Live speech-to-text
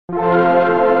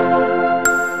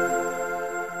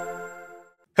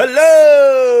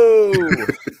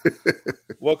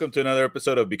welcome to another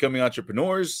episode of Becoming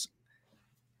Entrepreneurs.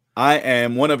 I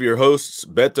am one of your hosts,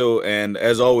 Beto, and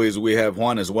as always, we have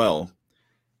Juan as well.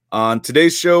 On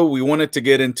today's show, we wanted to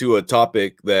get into a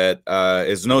topic that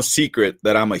is no secret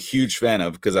that I'm a huge fan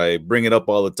of because I bring it up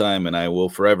all the time and I will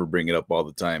forever bring it up all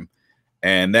the time.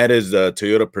 And that is the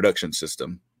Toyota Production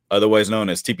System, otherwise known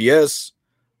as TPS,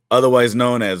 otherwise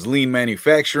known as lean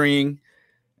manufacturing,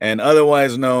 and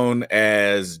otherwise known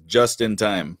as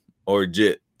just-in-time or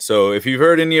JIT. So if you've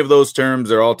heard any of those terms,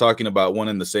 they're all talking about one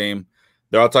and the same.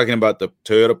 They're all talking about the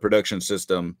Toyota Production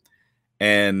System.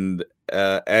 And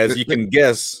as you can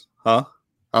guess, I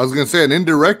was going to say, and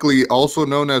indirectly also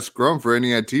known as Scrum for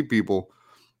any IT people.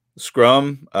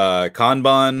 Scrum,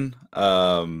 Kanban,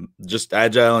 just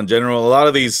Agile in general. A lot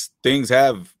of these things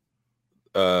have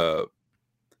their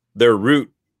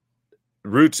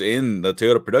roots in the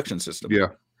Toyota Production System. Yeah.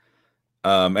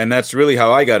 And that's really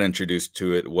how I got introduced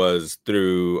to it, was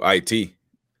through IT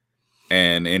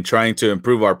and in trying to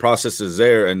improve our processes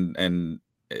there and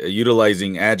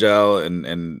utilizing Agile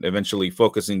and eventually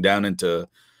focusing down into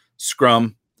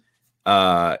Scrum.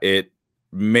 It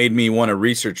made me want to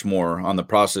research more on the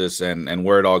process and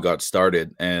where it all got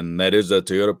started. And that is the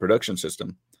Toyota Production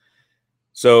System.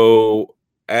 So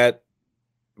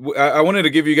I wanted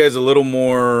to give you guys a little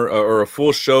more or a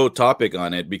full show topic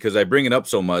on it because I bring it up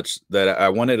so much that I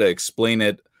wanted to explain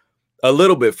it a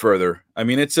little bit further. I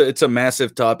mean, it's a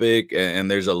massive topic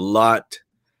and there's a lot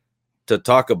to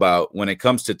talk about when it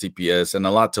comes to TPS and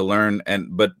a lot to learn.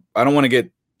 But I don't want to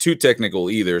get too technical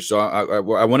either. So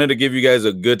I wanted to give you guys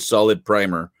a good solid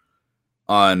primer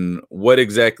on what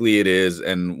exactly it is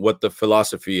and what the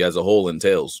philosophy as a whole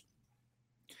entails.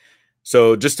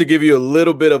 So just to give you a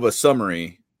little bit of a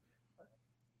summary,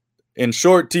 in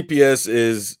short, TPS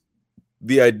is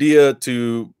the idea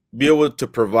to be able to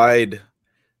provide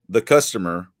the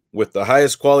customer with the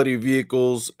highest quality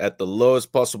vehicles at the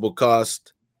lowest possible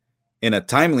cost in a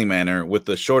timely manner with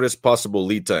the shortest possible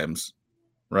lead times,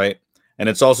 right? And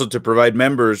it's also to provide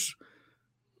members,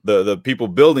 the people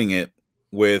building it,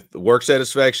 with work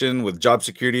satisfaction, with job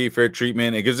security, fair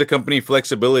treatment. It gives the company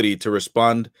flexibility to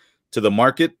respond to the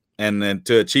market and then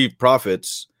to achieve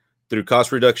profits through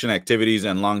cost reduction activities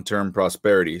and long-term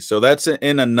prosperity. So that's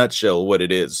in a nutshell what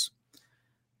it is.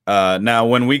 Now,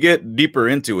 when we get deeper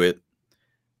into it,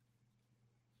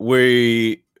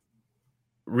 we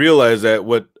realize that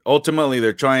what ultimately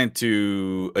they're trying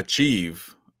to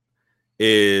achieve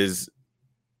is,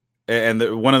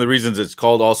 and one of the reasons it's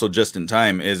called also just in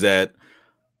time, is that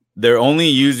they're only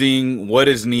using what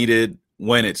is needed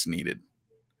when it's needed.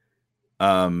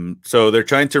 So they're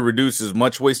trying to reduce as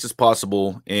much waste as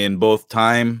possible in both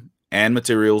time and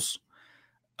materials.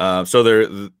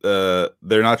 So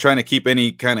they're not trying to keep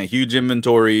any kind of huge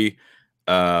inventory.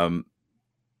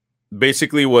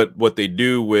 Basically, what they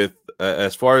do with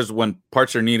as far as when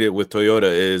parts are needed with Toyota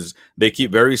is they keep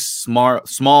very small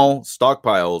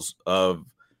stockpiles of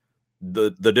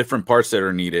the different parts that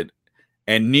are needed,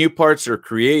 and new parts are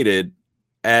created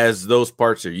as those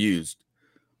parts are used.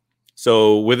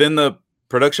 So within the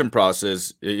production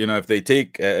process, if they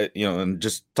take, and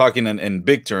just talking in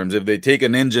big terms, if they take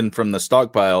an engine from the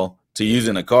stockpile to use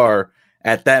in a car,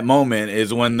 at that moment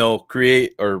is when they'll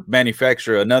create or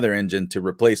manufacture another engine to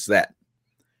replace that,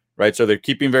 right? So they're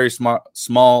keeping very small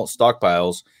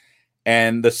stockpiles.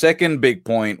 And the second big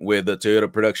point with the Toyota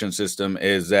Production System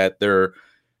is that they're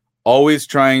always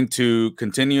trying to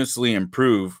continuously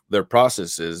improve their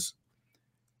processes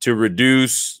to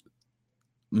reduce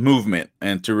movement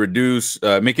and to reduce,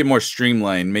 make it more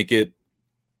streamlined, make it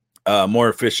more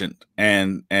efficient,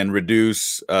 and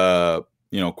reduce, quote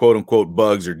unquote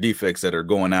bugs or defects that are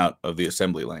going out of the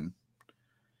assembly line.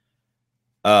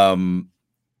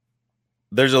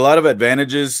 There's a lot of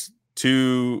advantages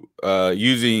to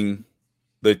using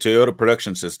the Toyota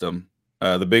Production System.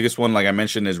 The biggest one, like I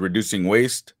mentioned, is reducing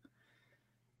waste.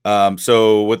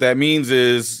 So what that means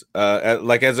is,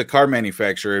 like as a car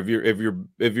manufacturer,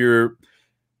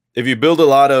 if you build a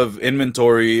lot of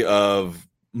inventory of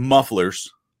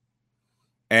mufflers,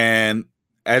 and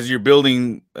as you're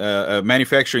building,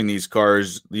 manufacturing these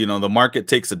cars, the market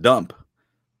takes a dump,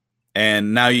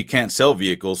 and now you can't sell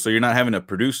vehicles, so you're not having to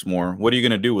produce more. What are you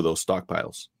going to do with those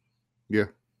stockpiles? Yeah.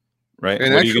 Right.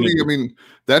 And actually, I mean,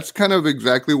 that's kind of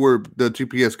exactly where the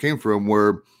TPS came from,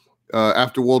 where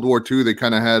after World War II, they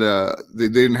kind of had they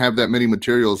didn't have that many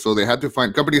materials. So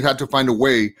companies had to find a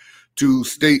way to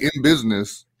stay in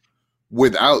business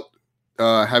without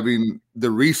having the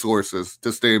resources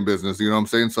to stay in business. You know what I'm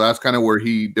saying? So that's kind of where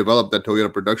he developed that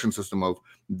Toyota Production System of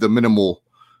the minimal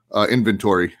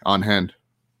inventory on hand.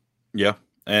 Yeah.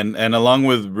 And along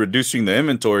with reducing the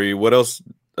inventory, what else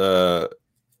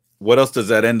what else does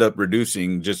that end up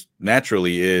reducing just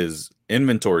naturally is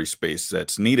inventory space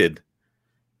that's needed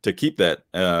to keep that.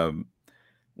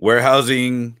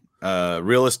 Warehousing,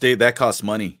 real estate, that costs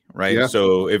money, right? Yeah.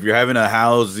 So if you're having to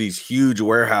house these huge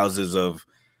warehouses of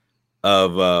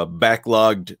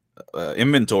backlogged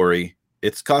inventory,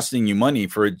 it's costing you money.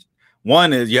 For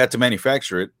one is you have to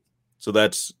manufacture it, so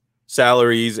that's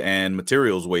salaries and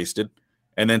materials wasted,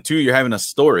 and then two, you're having to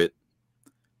store it,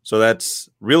 so that's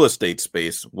real estate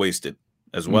space wasted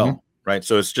as well, right?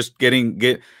 So it's just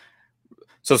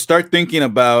so start thinking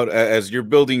about, as you're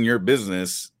building your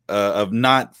business, of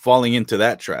not falling into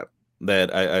that trap that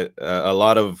a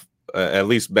lot of, at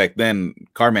least back then,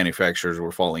 car manufacturers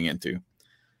were falling into.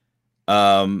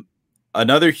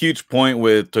 Another huge point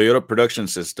with Toyota Production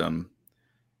System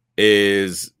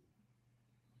is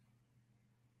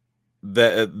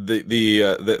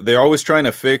that they're always trying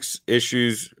to fix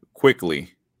issues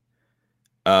quickly,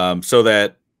 so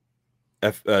that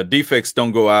defects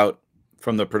don't go out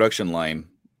from the production line.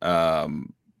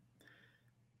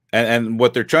 And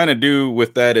what they're trying to do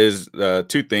with that is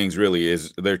two things, really.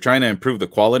 Is they're trying to improve the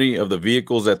quality of the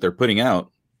vehicles that they're putting out,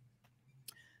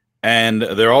 and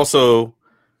they're also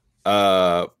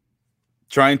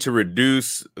trying to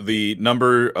reduce the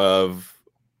number of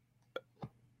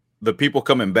the people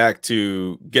coming back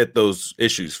to get those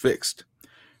issues fixed,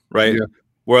 right? Yeah.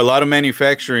 Where a lot of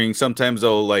manufacturing, sometimes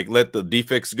they'll like let the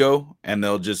defects go and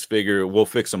they'll just figure we'll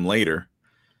fix them later.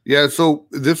 Yeah, so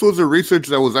this was a research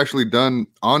that was actually done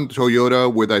on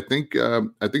Toyota with I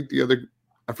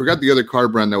forgot the other car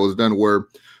brand that was done, where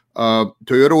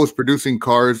Toyota was producing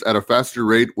cars at a faster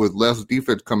rate with less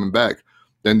defects coming back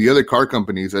than the other car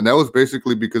companies. And that was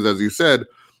basically because, as you said,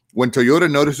 when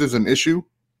Toyota notices an issue,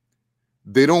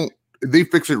 they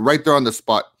fix it right there on the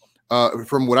spot.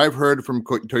 From what I've heard from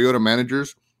Toyota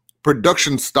managers,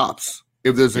 production stops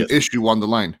if there's an issue on the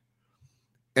line.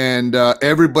 And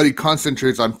everybody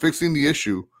concentrates on fixing the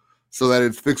issue so that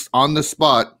it's fixed on the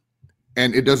spot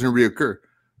and it doesn't reoccur.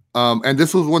 And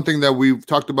this was one thing that we've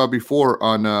talked about before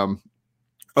on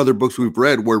other books we've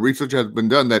read, where research has been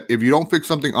done that if you don't fix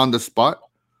something on the spot,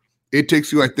 it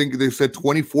takes you, I think they said,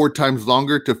 24 times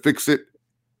longer to fix it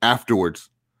afterwards.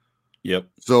 Yep.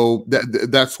 So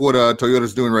that's what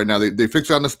Toyota's doing right now. They fix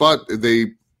it on the spot. They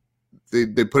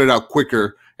put it out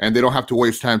quicker, and they don't have to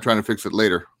waste time trying to fix it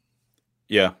later.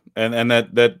 Yeah, and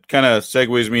that kind of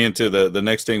segues me into the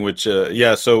next thing, which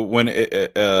so when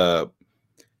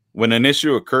an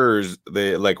issue occurs,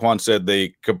 they, like Juan said,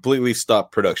 they completely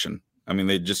stop production. I mean,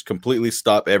 they just completely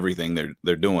stop everything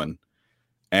they're doing,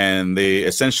 and they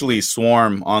essentially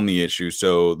swarm on the issue.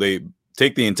 So they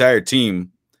take the entire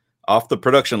team off the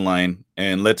production line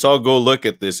and let's all go look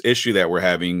at this issue that we're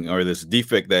having, or this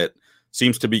defect that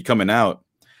seems to be coming out,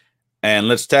 and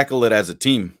let's tackle it as a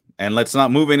team. And let's not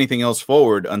move anything else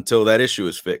forward until that issue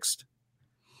is fixed.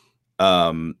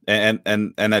 And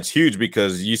that's huge,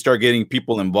 because you start getting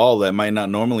people involved that might not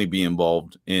normally be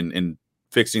involved in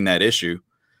fixing that issue.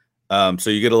 So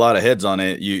you get a lot of heads on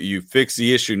it. You fix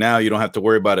the issue now, you don't have to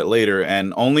worry about it later.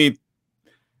 And only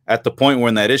at the point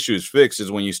when that issue is fixed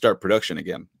is when you start production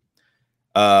again.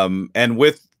 And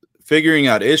with figuring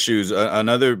out issues,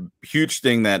 another huge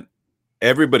thing that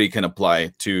everybody can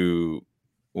apply to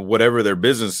whatever their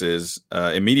business is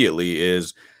immediately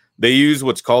is they use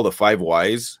what's called the 5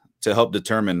 whys to help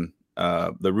determine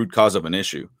the root cause of an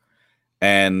issue.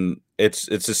 And it's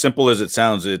as simple as it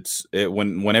sounds.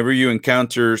 Whenever you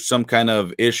encounter some kind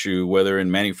of issue, whether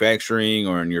in manufacturing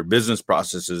or in your business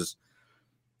processes,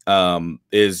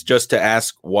 is just to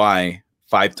ask why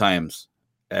 5 times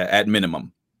at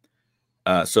minimum.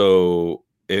 So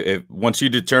if once you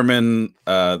determine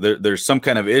there's some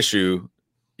kind of issue,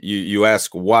 you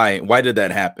ask why did that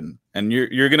happen, and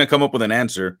you're going to come up with an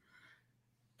answer,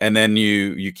 and then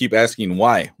you keep asking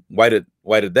why did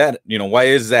that, why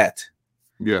is that?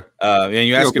 Yeah. And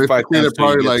you ask it 5 times. They're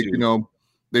probably like,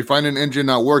 they find an engine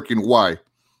not working. Why?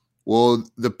 Well,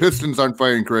 the pistons aren't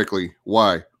firing correctly.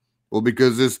 Why? Well,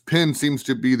 because this pin seems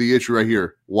to be the issue right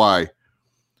here. Why?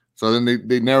 So then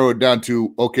they narrow it down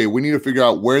to, okay, we need to figure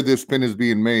out where this pin is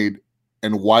being made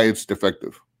and why it's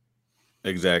defective.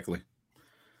 Exactly.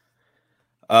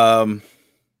 Did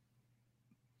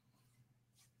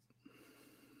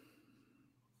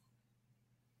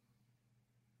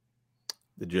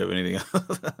you have anything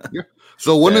else? Yeah.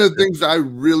 So one of the things I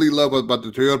really love about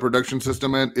the Toyota Production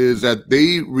System, man, is that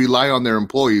they rely on their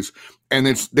employees, and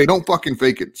they don't fucking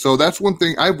fake it. So that's one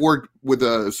thing. I've worked with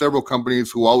several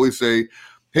companies who always say,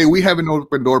 hey, we have an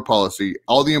open door policy.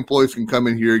 All the employees can come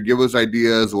in here, give us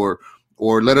ideas, or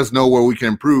let us know where we can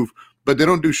improve, but they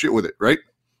don't do shit with it, right?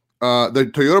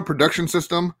 The Toyota Production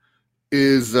System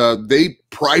is they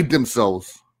pride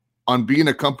themselves on being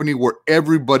a company where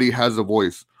everybody has a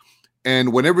voice.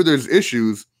 And whenever there's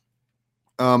issues,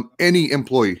 any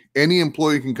employee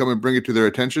can come and bring it to their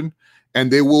attention,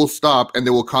 and they will stop and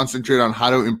they will concentrate on how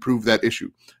to improve that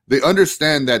issue. They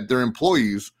understand that their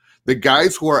employees, the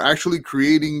guys who are actually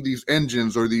creating these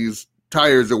engines or these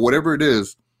tires or whatever it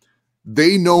is,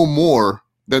 they know more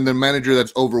than the manager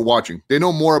that's overwatching. They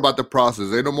know more about the process.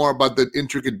 They know more about the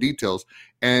intricate details,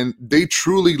 and they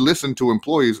truly listen to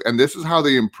employees. And this is how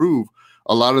they improve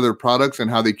a lot of their products and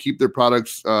how they keep their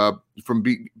products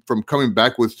from coming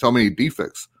back with so many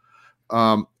defects.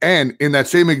 And in that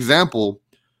same example,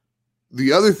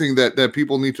 the other thing that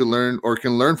people need to learn or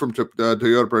can learn from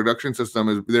Toyota Production System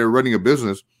is they're running a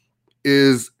business,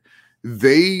 is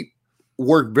they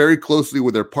work very closely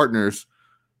with their partners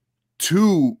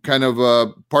to kind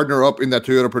of partner up in that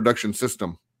Toyota Production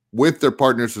System with their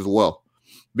partners as well,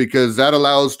 because that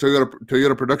allows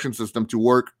Toyota Production System to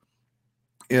work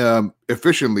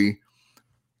efficiently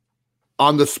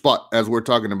on the spot, as we're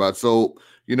talking about. So,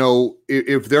 you know,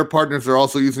 if their partners are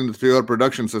also using the Toyota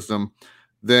Production System,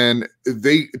 then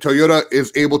Toyota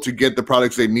is able to get the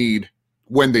products they need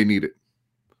when they need it.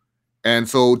 And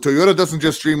so Toyota doesn't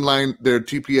just streamline their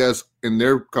TPS in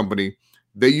their company.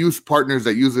 They use partners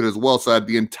that use it as well. So that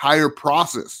the entire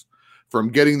process, from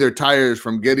getting their tires,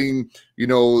 from getting, you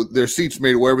know, their seats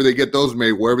made, wherever they get those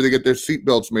made, wherever they get their seat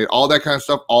belts made, all that kind of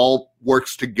stuff all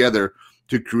works together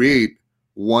to create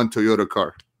one Toyota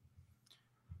car.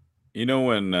 You know,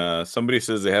 when somebody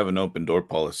says they have an open door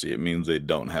policy, it means they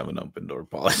don't have an open door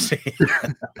policy.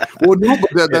 Well, no,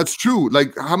 but that's true.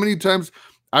 Like, how many times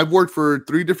I've worked for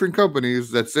 3 different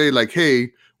companies that say, like,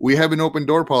 hey, we have an open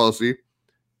door policy.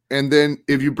 And then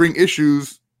if you bring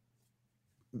issues,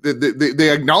 they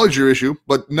acknowledge your issue,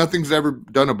 but nothing's ever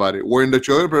done about it. Where in the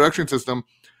Toyota Production System,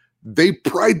 they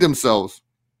pride themselves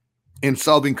in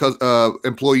solving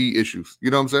employee issues.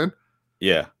 You know what I'm saying?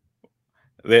 Yeah.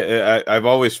 I've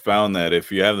always found that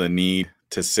if you have the need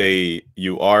to say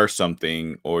you are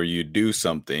something or you do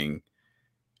something,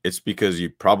 it's because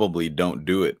you probably don't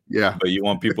do it. Yeah. But you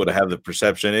want people to have the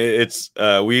perception.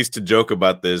 We used to joke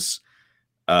about this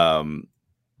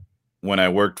when I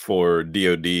worked for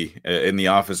DOD in the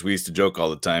office. We used to joke all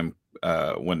the time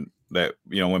when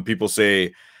people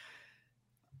say,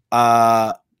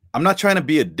 I'm not trying to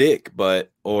be a dick,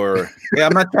 or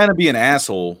I'm not trying to be an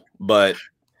asshole, but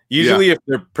usually if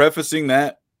they're prefacing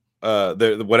that,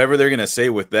 whatever they're going to say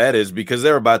with that is because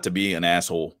they're about to be an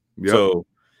asshole. Yep. So,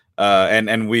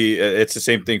 it's the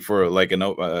same thing for like an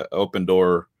open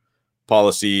door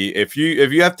policy. If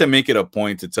you have to make it a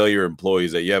point to tell your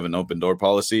employees that you have an open door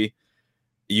policy,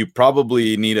 you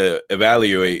probably need to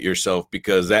evaluate yourself,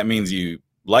 because that means you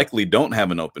likely don't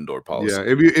have an open door policy. Yeah.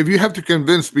 If you have to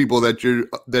convince people that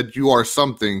you are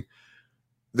something,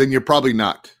 then you're probably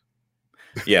not.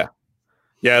 Yeah.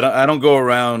 Yeah, I don't go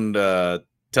around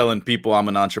telling people I'm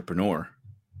an entrepreneur.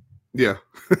 Yeah.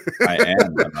 I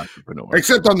am an entrepreneur.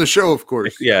 Except on the show, of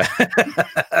course. Yeah.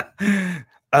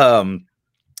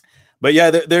 But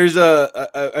yeah, there's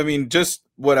I mean, just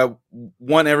what I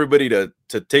want everybody to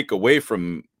take away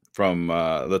from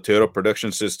the Toyota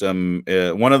Production System.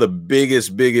 One of the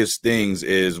biggest things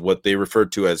is what they refer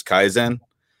to as Kaizen.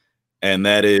 And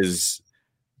that is,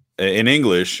 in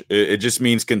English, it just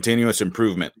means continuous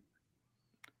improvement.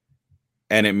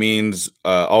 And it means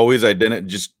always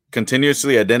just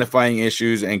continuously identifying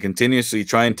issues and continuously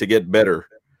trying to get better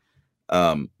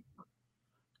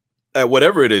at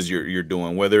whatever it is you're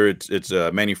doing, whether it's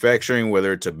manufacturing,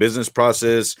 whether it's a business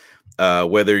process,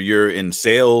 whether you're in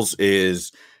sales.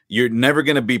 You're never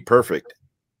going to be perfect.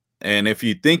 And if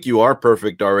you think you are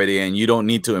perfect already and you don't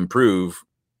need to improve,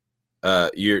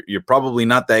 you're probably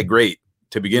not that great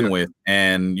to begin with,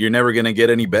 and you're never going to get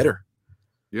any better.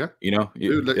 Yeah. You know,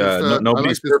 Dude,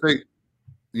 nobody's perfect.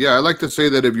 I like to say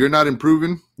that if you're not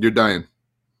improving, you're dying.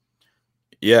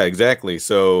 Yeah, exactly.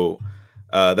 So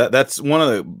that's one of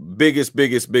the biggest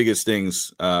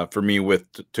things for me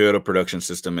with Toyota Production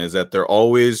System, is that they're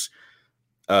always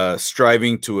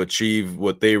striving to achieve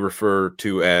what they refer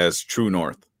to as true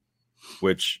north,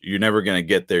 which you're never going to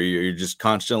get there. You're just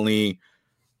constantly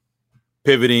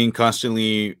pivoting,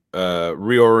 constantly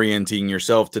reorienting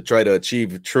yourself to try to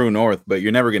achieve true north, but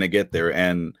you're never going to get there.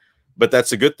 But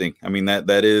that's a good thing. I mean,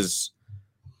 that is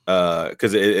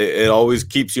because it always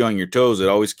keeps you on your toes. It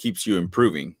always keeps you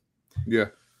improving. Yeah,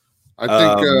 I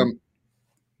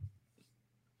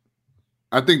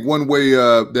think one way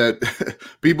that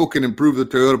people can improve the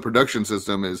Toyota Production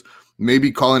System is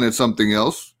maybe calling it something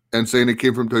else and saying it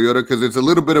came from Toyota, because it's a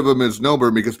little bit of a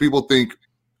misnomer, because people think,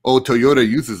 oh, Toyota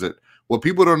uses it. What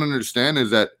people don't understand is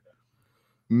that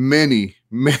many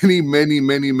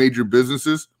major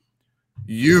businesses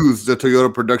use the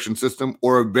Toyota production system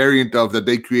or a variant of that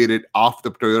they created off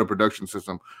the Toyota production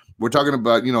system. We're talking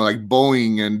about, like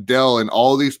Boeing and Dell and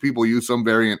all these people use some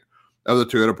variant of the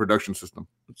Toyota production system.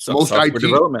 Most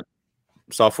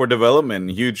software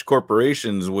development, huge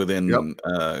corporations within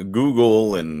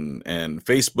Google and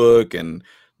Facebook, and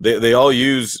they all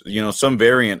use, some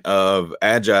variant of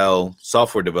agile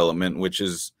software development, which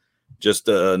is just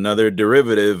another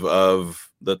derivative of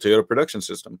the Toyota production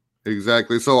system.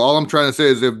 Exactly. So all I'm trying to say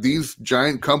is if these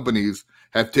giant companies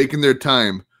have taken their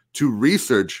time to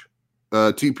research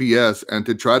TPS and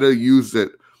to try to use it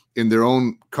in their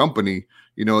own company,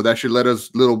 that should let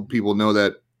us little people know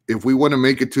that if we want to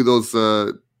make it to those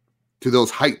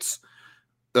heights,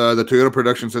 the Toyota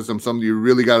production system, something you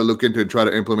really got to look into and try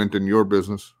to implement in your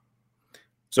business.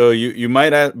 So you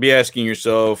might be asking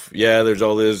yourself, there's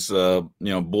all this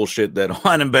bullshit that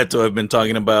Juan and Beto have been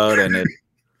talking about, and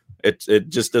it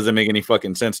just doesn't make any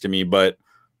fucking sense to me. But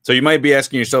so you might be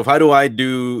asking yourself, how do I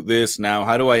do this now?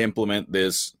 How do I implement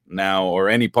this now, or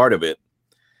any part of it?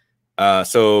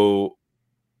 So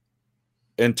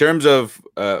in terms of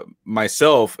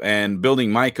myself and building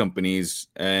my companies,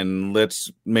 and let's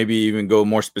maybe even go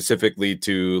more specifically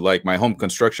to like my home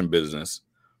construction business.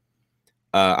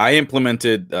 I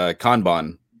implemented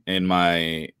Kanban in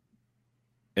my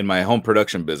home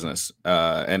production business,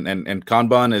 and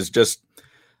Kanban is just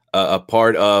a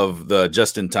part of the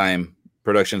just-in-time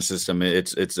production system.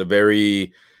 It's a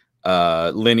very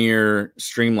linear,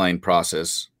 streamlined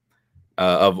process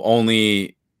of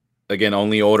only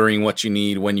ordering what you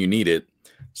need when you need it.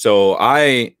 So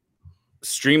I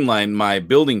streamlined my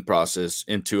building process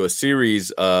into a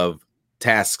series of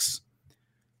tasks.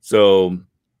 So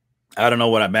I don't know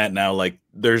what I'm at now. Like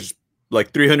there's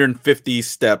like 350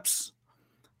 steps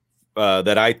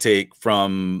that I take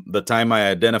from the time I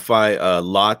identify a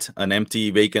lot, an empty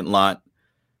vacant lot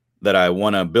that I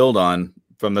want to build on,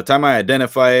 from the time I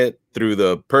identify it through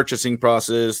the purchasing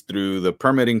process, through the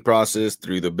permitting process,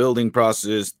 through the building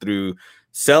process, through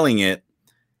selling it,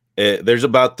 there's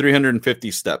about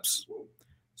 350 steps.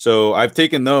 So I've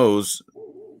taken those,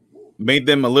 made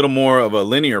them a little more of a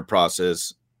linear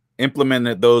process,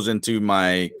 implemented those into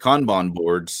my Kanban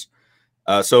boards.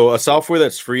 So a software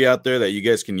that's free out there that you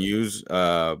guys can use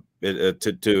to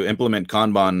implement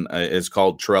Kanban is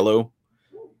called Trello.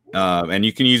 And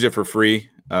you can use it for free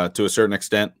to a certain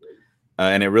extent.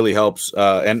 And it really helps.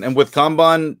 And with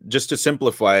Kanban, just to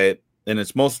simplify it in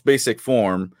its most basic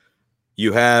form,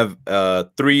 you have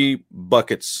 3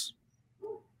 buckets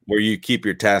where you keep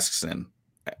your tasks in.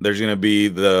 There's going to be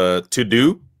the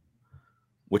to-do,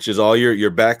 which is all your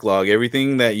backlog,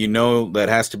 everything that that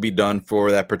has to be done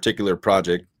for that particular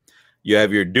project. You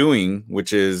have your doing,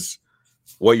 which is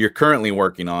what you're currently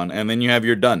working on. And then you have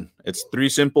your done. It's 3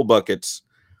 simple buckets.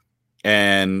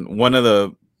 And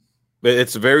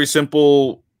it's a very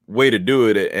simple way to do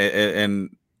it.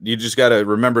 And you just got to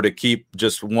remember to keep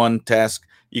just one task.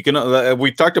 You can,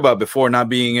 we talked about before, not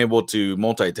being able to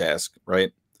multitask,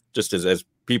 right? Just as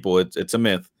people, it's a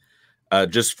myth.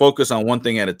 Just focus on one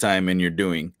thing at a time in your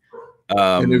doing.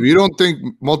 And if you don't think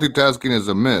multitasking is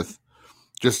a myth,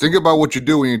 just think about what you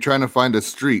do when you're trying to find a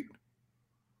street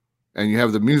and you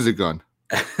have the music on.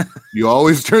 You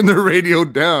always turn the radio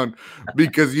down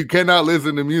because you cannot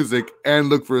listen to music and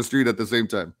look for a street at the same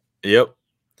time. Yep.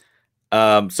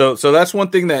 So that's one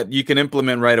thing that you can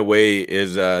implement right away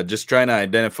is just trying to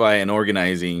identify and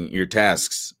organizing your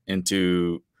tasks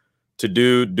into to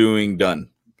do, doing, done.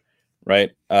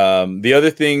 Right. The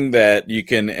other thing that you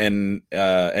can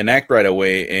enact right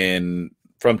away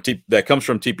that comes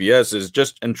from TPS is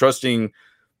just entrusting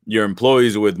your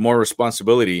employees with more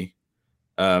responsibility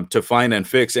to find and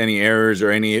fix any errors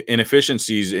or any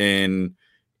inefficiencies in,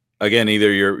 again,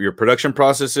 either your production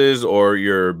processes or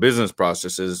your business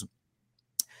processes,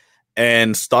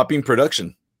 and stopping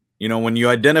production. When you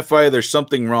identify there's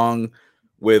something wrong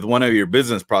with one of your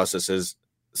business processes,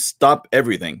 stop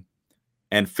everything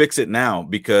and fix it now,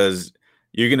 because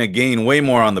you're going to gain way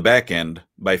more on the back end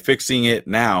by fixing it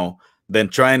now than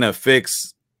trying to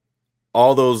fix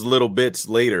all those little bits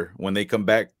later when they come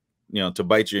back, to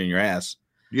bite you in your ass.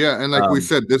 Yeah. And like we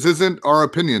said, this isn't our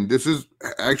opinion. This is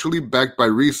actually backed by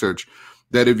research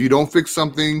that if you don't fix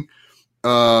something,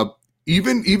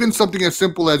 even something as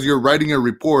simple as you're writing a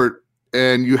report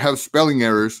and you have spelling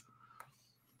errors,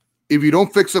 if you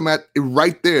don't fix them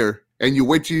right there, and you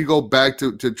wait till you go back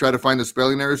to try to find the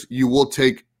spelling errors, you will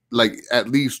take like at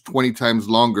least 20 times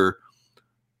longer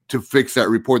to fix that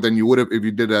report than you would have if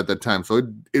you did it at that time. So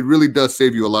it really does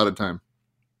save you a lot of time.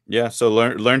 Yeah. So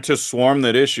learn to swarm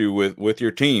that issue with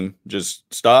your team.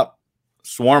 Just stop,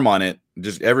 swarm on it.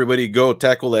 Just everybody go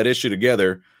tackle that issue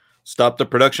together. Stop the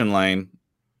production line.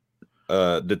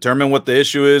 Determine what the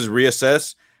issue is,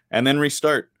 reassess, and then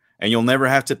restart. And you'll never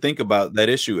have to think about that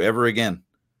issue ever again.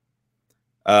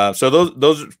 So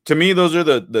those to me, those are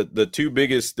the two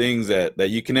biggest things that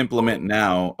you can implement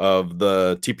now of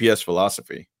the TPS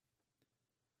philosophy.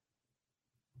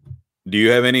 Do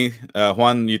you have any,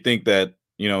 Juan? You think that,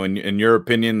 you know, in your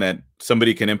opinion, that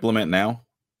somebody can implement now?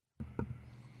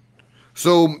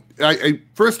 So I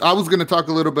first I was going to talk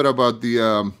a little bit about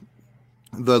the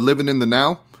living in the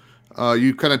now.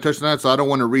 You kind of touched on that, so I don't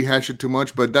want to rehash it too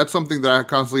much, but that's something that I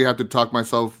constantly have to talk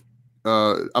myself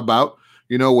about.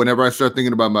 You know, whenever I start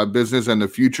thinking about my business and the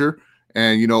future,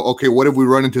 and, you know, okay, what if we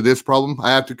run into this problem?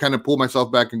 I have to kind of pull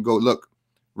myself back and go, look,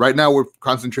 right now we're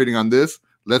concentrating on this.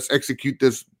 Let's execute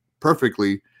this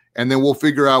perfectly, and then we'll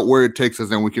figure out where it takes us,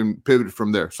 and we can pivot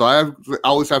from there. So I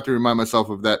always have to remind myself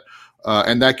of that.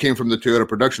 And that came from the Toyota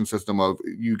production system of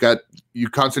you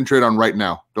concentrate on right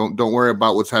now. Don't worry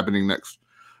about what's happening next.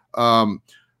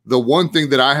 The one thing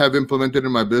that I have implemented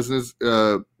in my business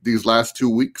these last 2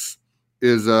 weeks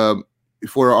is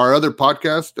for our other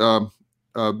podcast,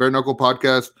 Bare Knuckle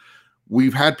Podcast,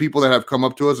 we've had people that have come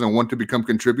up to us and want to become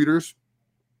contributors.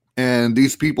 And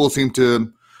these people seem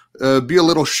to be a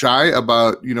little shy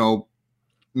about, you know,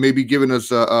 maybe giving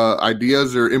us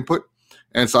ideas or input.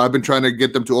 And so I've been trying to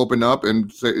get them to open up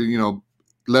and say, you know,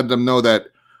 let them know that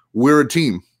we're a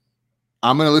team.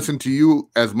 I'm going to listen to you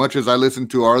as much as I listen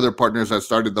to our other partners that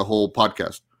started the whole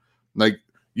podcast. Like,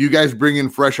 you guys bring in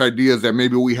fresh ideas that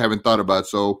maybe we haven't thought about.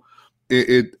 So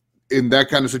in that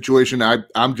kind of situation,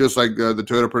 I'm just like the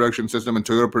Toyota production system and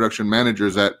Toyota production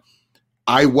managers, that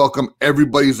I welcome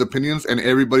everybody's opinions, and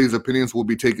everybody's opinions will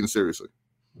be taken seriously,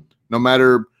 no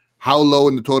matter how low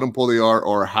in the totem pole they are,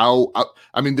 or how.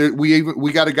 I mean,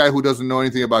 we got a guy who doesn't know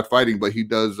anything about fighting, but he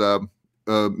does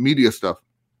media stuff.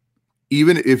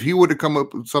 Even if he would have come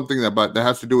up with something that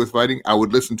has to do with fighting, I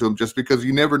would listen to him, just because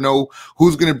you never know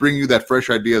who's going to bring you that fresh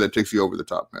idea that takes you over the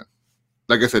top, man.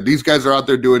 Like I said, these guys are out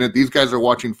there doing it. These guys are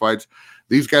watching fights.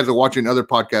 These guys are watching other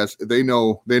podcasts. They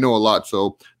know a lot.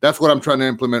 So that's what I'm trying to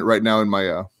implement right now in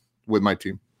my with my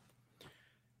team.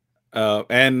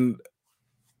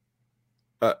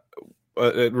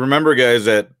 Remember, guys,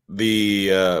 that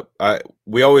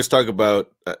we always talk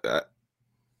about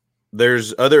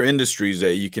there's other industries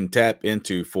that you can tap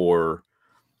into for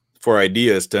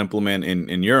ideas to implement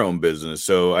in your own business.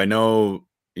 So I know,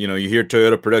 you know, you hear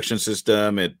Toyota production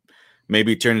system, it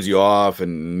maybe turns you off,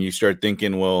 and you start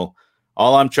thinking, well,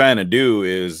 all I'm trying to do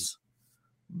is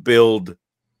build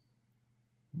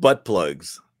butt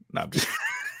plugs. No,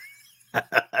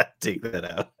 take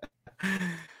that out.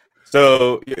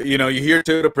 So, you know, you hear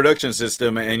Toyota production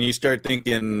system and you start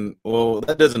thinking, well,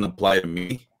 that doesn't apply to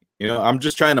me. You know, I'm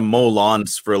just trying to mow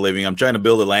lawns for a living. I'm trying to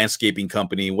build a landscaping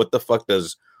company. What the fuck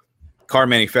does car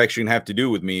manufacturing have to do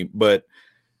with me? But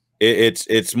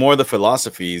it's more the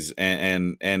philosophies,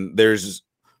 and there's,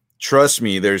 trust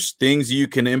me, there's things you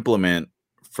can implement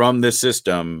from this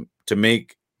system to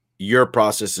make your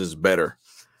processes better.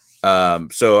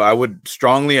 So I would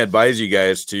strongly advise you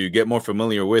guys to get more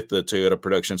familiar with the Toyota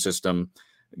production system.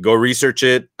 Go research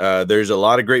it. There's a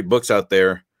lot of great books out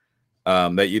there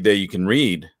that you can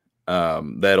read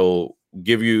that'll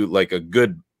give you like a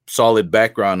good solid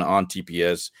background on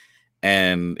TPS.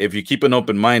 And if you keep an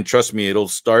open mind, trust me, it'll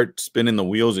start spinning the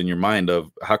wheels in your mind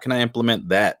of how can I implement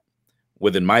that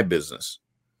within my business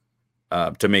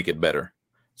to make it better.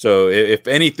 So if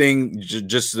anything,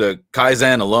 just the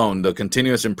Kaizen alone, the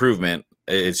continuous improvement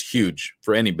is huge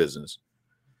for any business.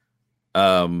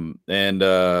 I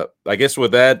guess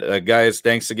with that, guys,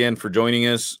 thanks again for joining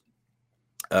us.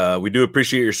 We do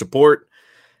appreciate your support.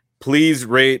 Please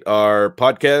rate our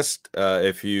podcast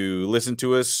if you listen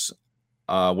to us,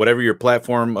 whatever your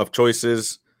platform of choice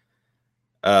is.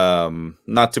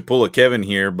 Not to pull a Kevin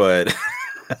here, but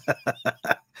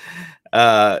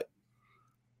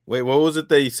wait, what was it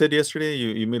that you said yesterday?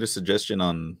 You made a suggestion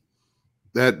on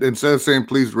that. Instead of saying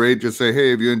please rate, just say,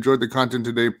 hey, if you enjoyed the content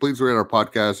today, please rate our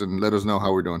podcast and let us know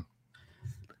how we're doing.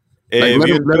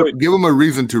 Like, give them a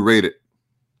reason to rate it.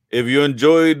 If you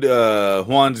enjoyed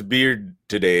Juan's beard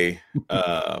today,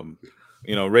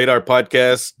 you know, rate our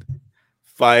podcast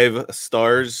 5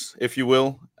 stars, if you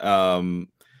will.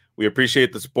 We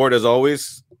appreciate the support as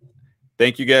always.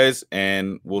 Thank you guys,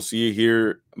 and we'll see you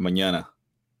here mañana.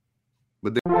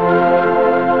 But